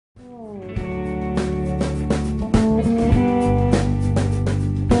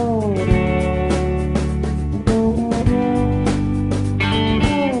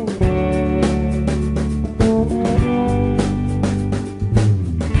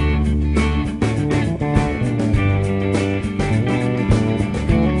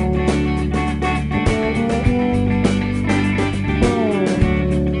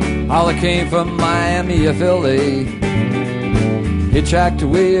Dollar came from Miami or Philly, hitchhiked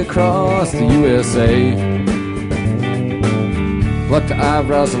away across the USA. Plucked the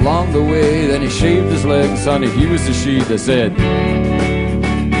eyebrows along the way, then he shaved his legs. Honey, he was the she that said,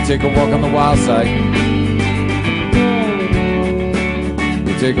 take a walk on the wild side.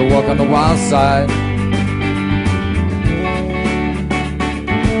 You take a walk on the wild side.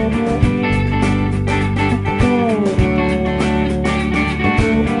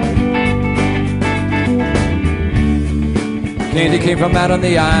 Candy came from out on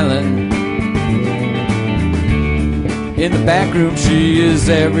the island. In the back room she is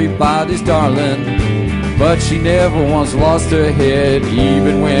everybody's darling, but she never once lost her head.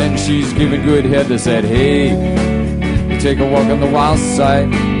 Even when she's giving good head, they said, hey, you take a walk on the wild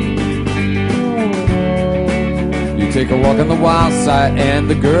side. You take a walk on the wild side. And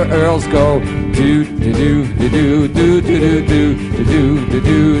the girls go do do do do do do do do do do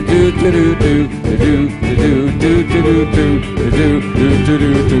do do do do do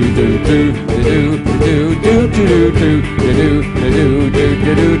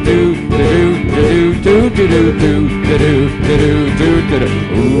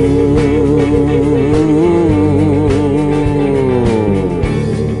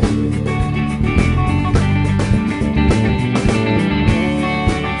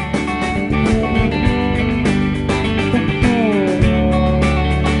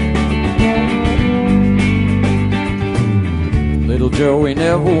Joey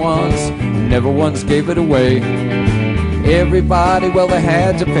never once gave it away. Everybody, well, they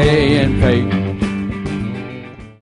had to pay and pay.